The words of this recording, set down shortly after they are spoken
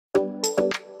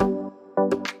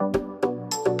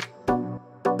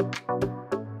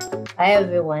Hi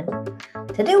everyone.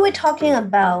 Today we're talking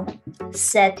about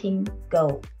setting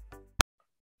goals.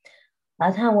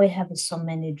 Last time we have so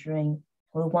many dreams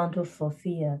we want to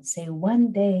fulfill. Say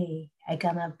one day I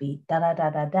gonna be da da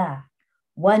da da da.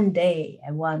 One day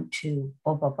I want to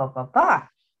blah blah blah blah blah.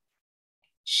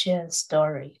 Share a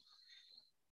story.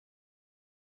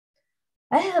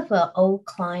 I have an old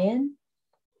client.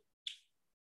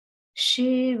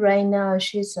 Right now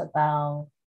she's about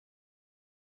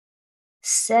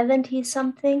 70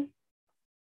 something.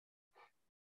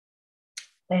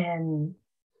 And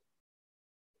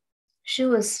she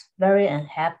was very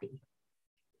unhappy.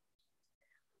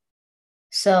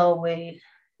 So we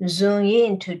zoom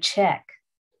in to check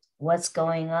what's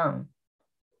going on.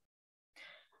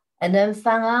 And then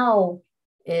found out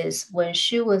is when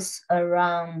she was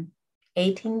around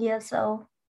 18 years old.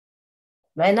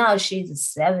 Right now she's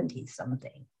 70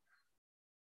 something.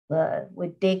 But we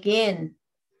dig in,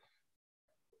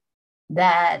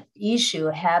 that issue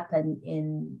happened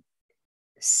in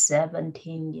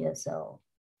 17 years old.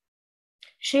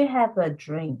 She had a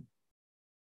dream.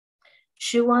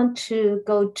 She wants to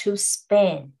go to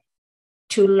Spain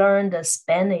to learn the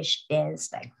Spanish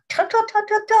dance, like ta ta ta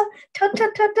ta ta ta ta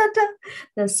ta ta ta,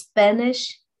 the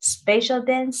Spanish spatial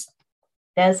dance.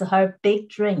 That's her big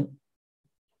dream.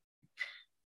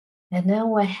 And then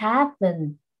what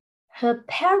happened? Her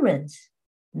parents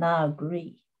not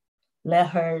agree. Let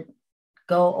her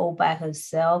go all by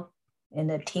herself in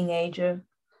a teenager,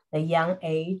 a young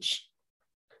age.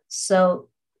 So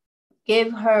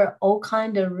give her all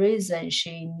kind of reasons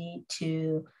she need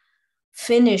to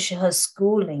finish her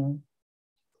schooling,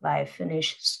 like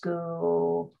finish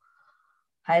school,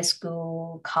 high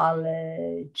school,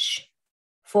 college,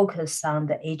 focus on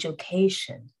the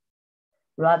education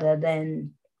rather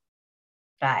than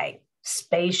like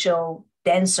spatial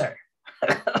dancer,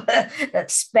 the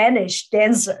Spanish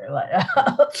dancer.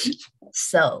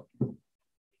 So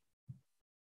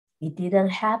it didn't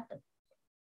happen.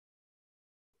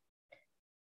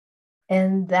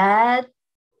 And that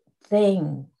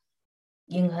thing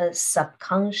in her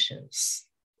subconscious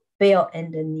fell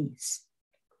underneath.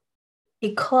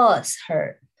 It caused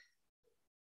her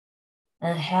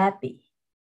unhappy.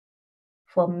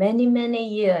 For many, many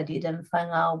years, didn't find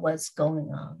out what's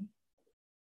going on.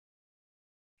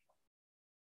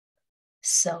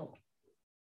 So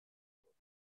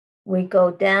we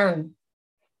go down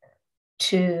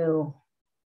to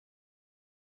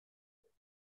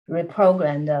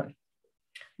reprogram the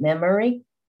memory.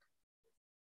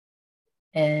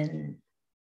 And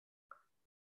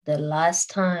the last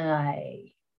time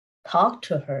I talked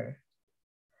to her,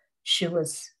 she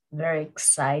was very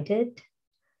excited,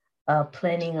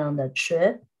 planning on the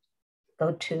trip,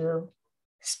 go to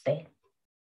Spain.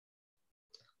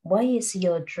 What is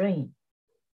your dream?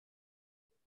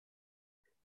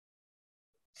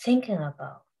 Thinking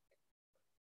about.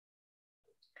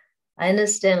 I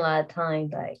understand a lot of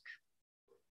times, like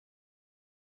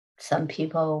some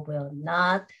people will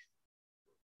not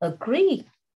agree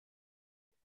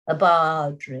about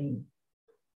our dream.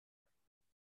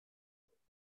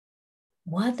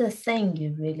 What the thing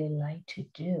you really like to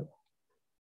do?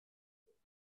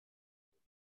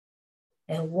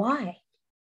 And why?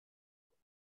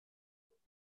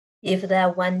 If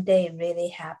that one day really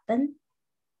happened,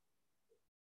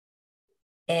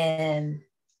 and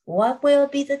what will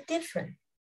be the difference?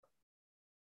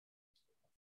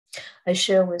 I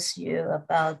share with you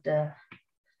about the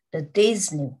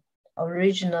Disney,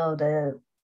 original, the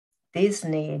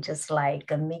Disney, just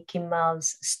like a Mickey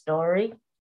Mouse story.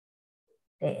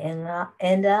 They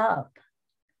end up,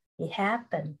 it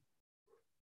happened.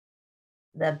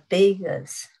 The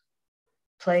biggest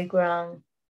playground,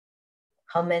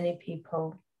 how many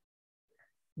people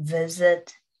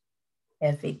visit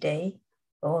every day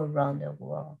all around the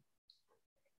world.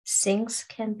 Things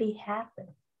can be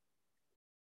happening.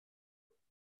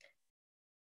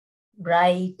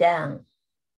 Write down,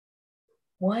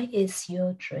 what is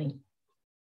your dream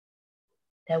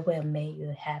that will make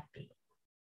you happy?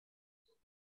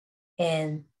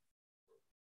 And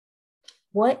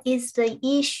what is the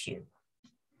issue?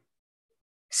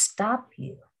 Stop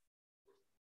you.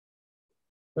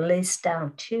 List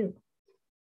down too.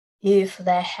 If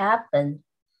that happened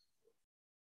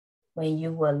when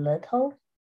you were little,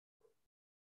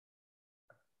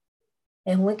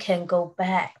 and we can go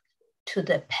back to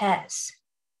the past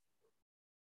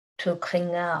to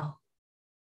clean out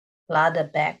a lot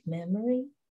of bad memory.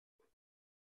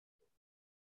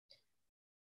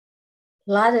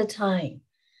 A lot of time,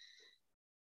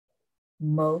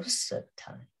 most of the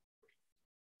time,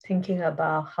 thinking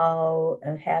about how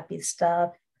unhappy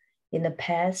stuff in the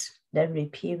past, then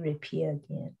repeat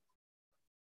again.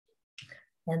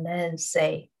 And then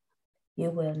say,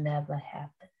 it will never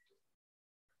happen.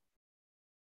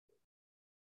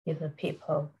 If the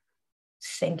people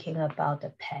thinking about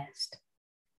the past.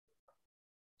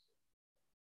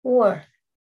 Or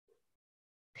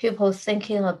people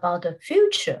thinking about the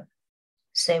future,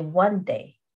 say one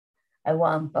day, I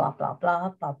want blah, blah, blah,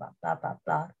 blah, blah, blah, blah,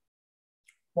 blah.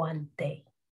 One day.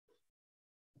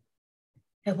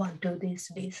 I want to do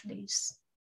this.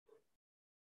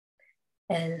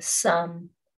 And some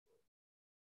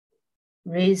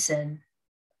reason,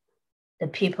 the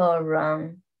people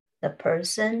around the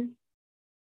person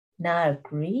not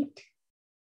agreed,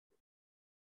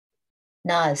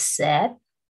 not accept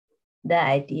the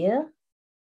idea,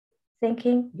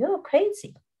 thinking you're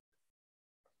crazy.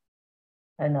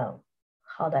 I know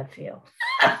how that feels.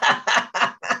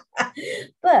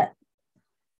 But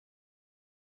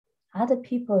other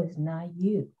people is not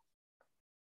you.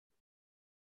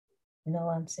 You know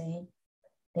what I'm saying?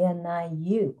 They are not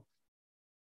you.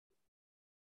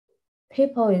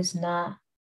 People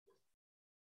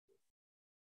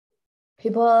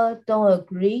don't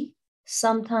agree.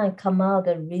 Sometimes come out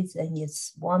the reason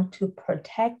is want to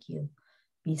protect you,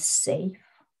 be safe.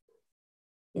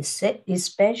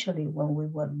 Especially when we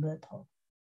were little.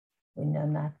 We know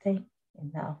nothing. You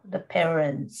know, the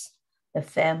parents, the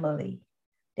family,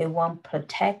 they want to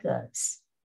protect us.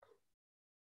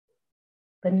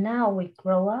 But now we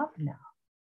grow up now.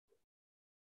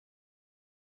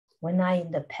 We're not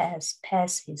in the past.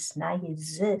 Past is not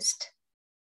exist.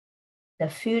 The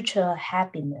future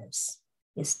happiness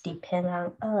is depend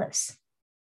on us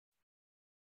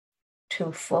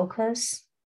to focus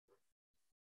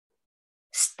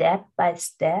step by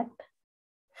step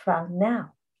from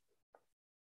now.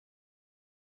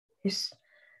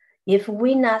 If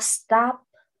we not stop,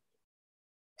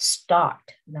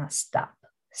 start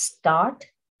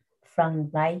from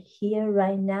right here,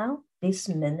 right now, this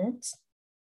minute,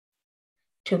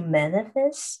 to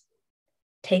manifest,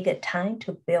 take a time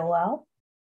to build out.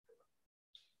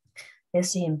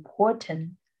 It's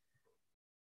important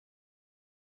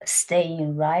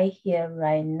staying right here,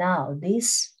 right now,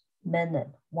 this minute,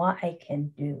 what I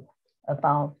can do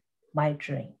about my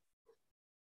dream.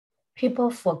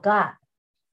 People forgot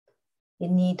you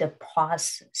need a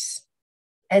process.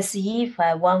 As if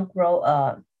I want to grow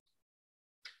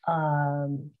a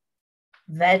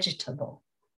vegetable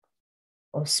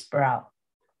or sprout,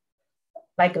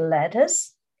 like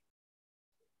lettuce.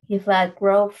 If I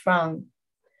grow from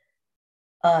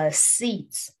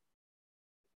seeds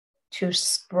to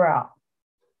sprout,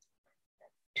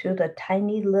 to the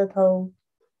tiny little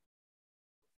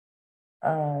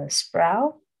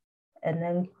sprout, and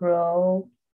then grow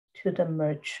to the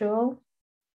mature,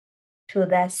 to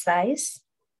that size,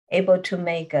 able to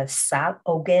make a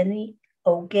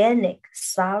organic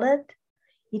salad,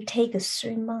 it takes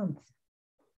 3 months.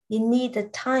 You need the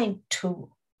time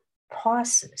to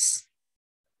process.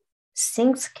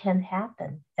 Things can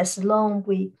happen as long as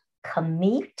we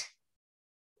commit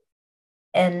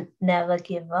and never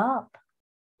give up.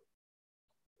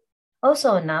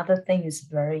 Also, another thing is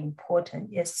very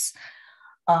important is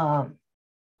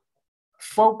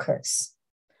focus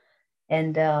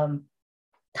and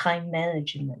time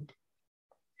management.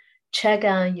 Check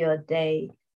on your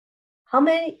day.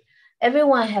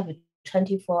 Everyone have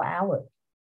 24 hours.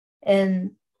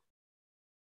 And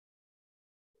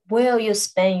where you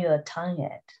spend your time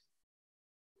at?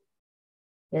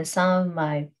 And some of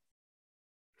my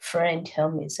friends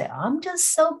tell me, say, I'm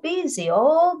just so busy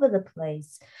all over the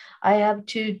place. I have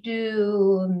to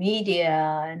do media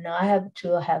and I have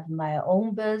to have my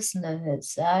own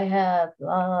business. I have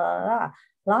a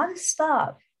lot of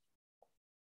stuff.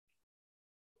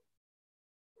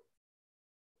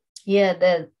 Yeah,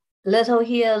 the little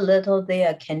here, little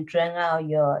there can drain out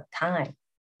your time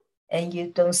and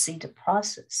you don't see the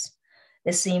process.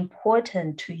 It's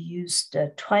important to use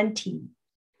the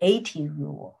 20-80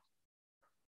 rule.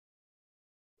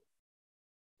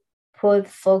 Put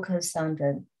focus on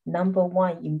the number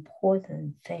one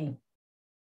important thing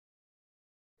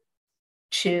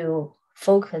to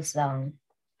focus on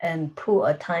and put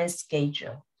a time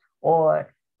schedule,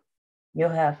 or you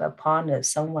have a partner,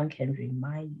 someone can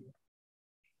remind you.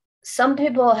 Some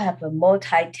people have a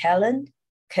multi-talent,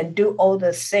 can do all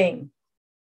the things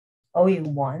all at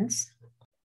once.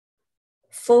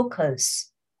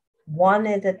 Focus one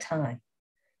at a time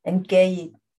and get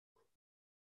it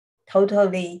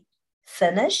totally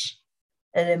finished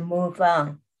and then move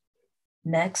on.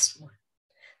 Next one.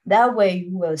 That way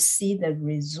you will see the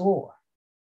result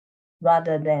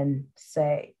rather than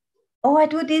say, Oh, I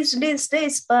do this,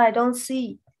 but I don't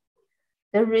see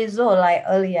the result. Like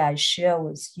earlier, I shared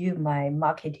with you, my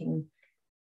marketing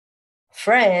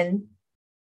friend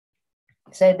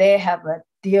said they have a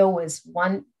deal with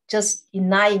one, just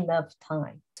not enough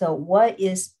time. So what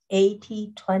is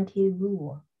 80-20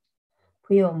 rule?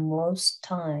 Put your most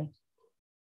time,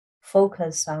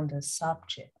 focus on the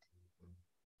subject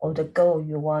or the goal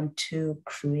you want to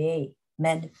create,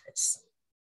 manifest.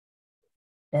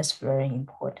 That's very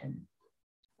important.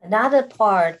 Another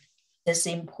part is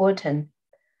important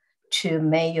to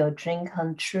make your dream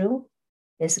come true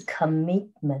is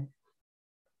commitment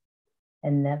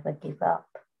and never give up.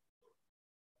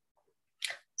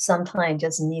 Sometimes you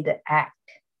just need to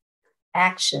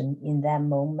action in that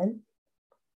moment.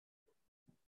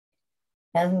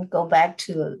 And go back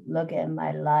to look at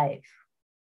my life.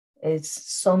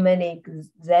 It's so many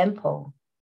examples.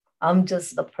 I'm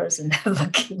just the person that never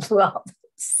give up.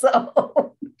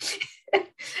 So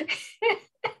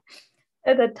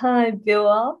at the time build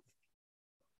up,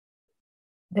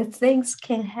 the things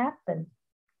can happen.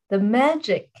 The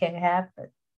magic can happen.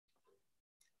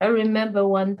 I remember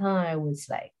one time I was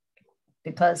like,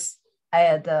 because I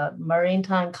had a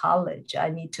maritime college, I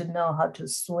need to know how to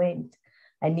swim.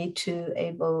 I need to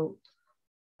able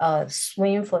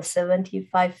swim for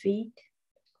 75 feet,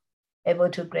 able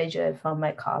to graduate from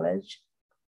my college.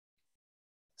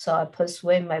 So I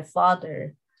persuade my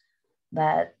father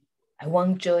that I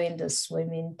won't join the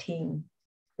swimming team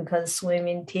because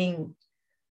swimming team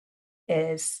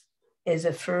is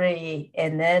a free,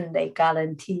 and then they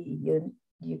guarantee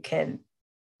you can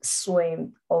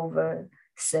swim over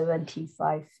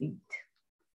 75 feet.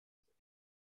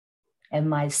 And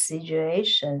my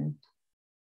situation,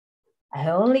 I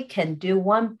only can do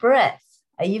one breath.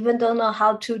 I even don't know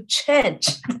how to change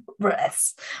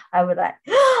breaths. I would like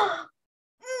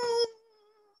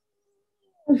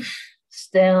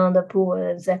stand on the pool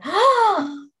and say,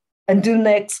 and do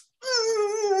next.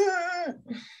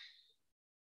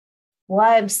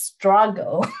 Why I'm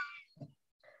struggle.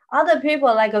 Other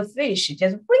people like a fish,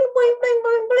 just bling, bling, bling,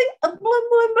 bling, bling, bling,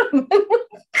 bling, bling, bling.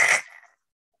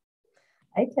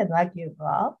 I cannot give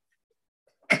up.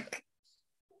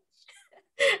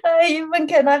 I even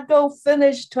cannot go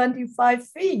finish 25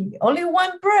 feet, only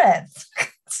one breath.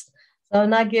 So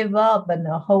not give up, and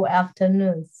the whole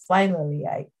afternoon, finally,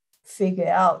 I figure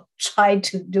out, try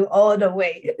to do all the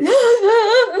way.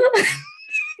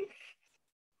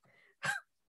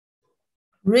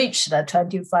 Reach the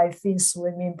 25 feet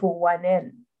swimming pool one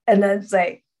end, and then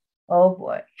say, oh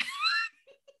boy,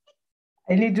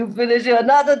 I need to finish in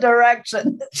another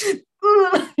direction.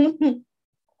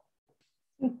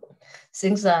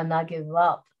 Things are not give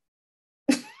up.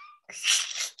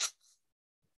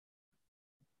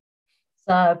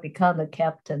 So I become the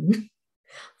captain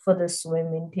for the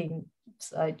swimming team.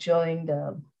 So I joined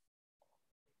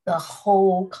the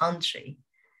whole country,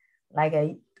 like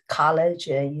a college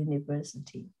and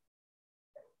university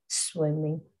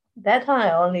swimming. That time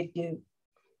I only do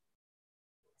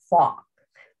frog,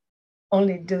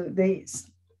 only do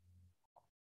this.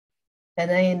 And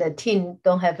then in the team,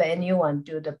 don't have anyone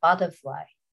do the butterfly.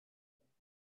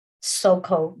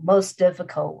 So-called most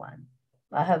difficult one.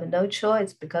 I have no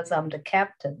choice because I'm the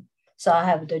captain. So I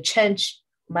have to change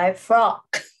my frog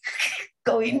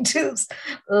going to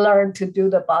learn to do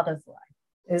the butterfly.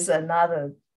 It's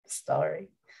another story.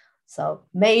 So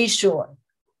made sure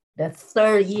the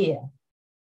third year,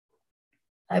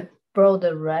 I broke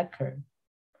the record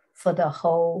for the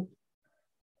whole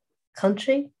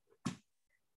country,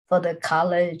 for the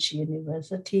college,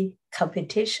 university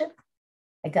competition.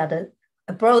 I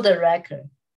broke the record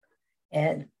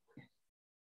and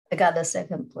I got the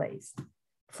second place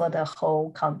for the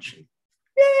whole country.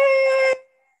 Yay!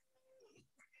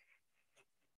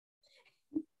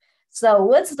 So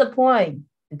what's the point?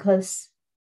 Because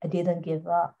I didn't give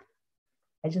up.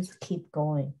 I just keep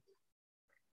going.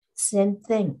 Same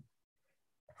thing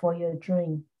for your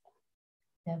dream.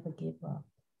 Never give up.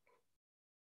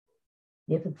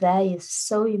 If that is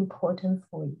so important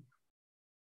for you,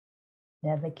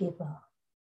 never give up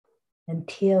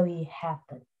until it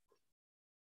happens.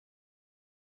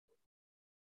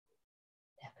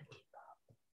 Never give up.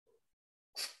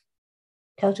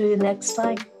 Talk to you next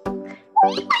time.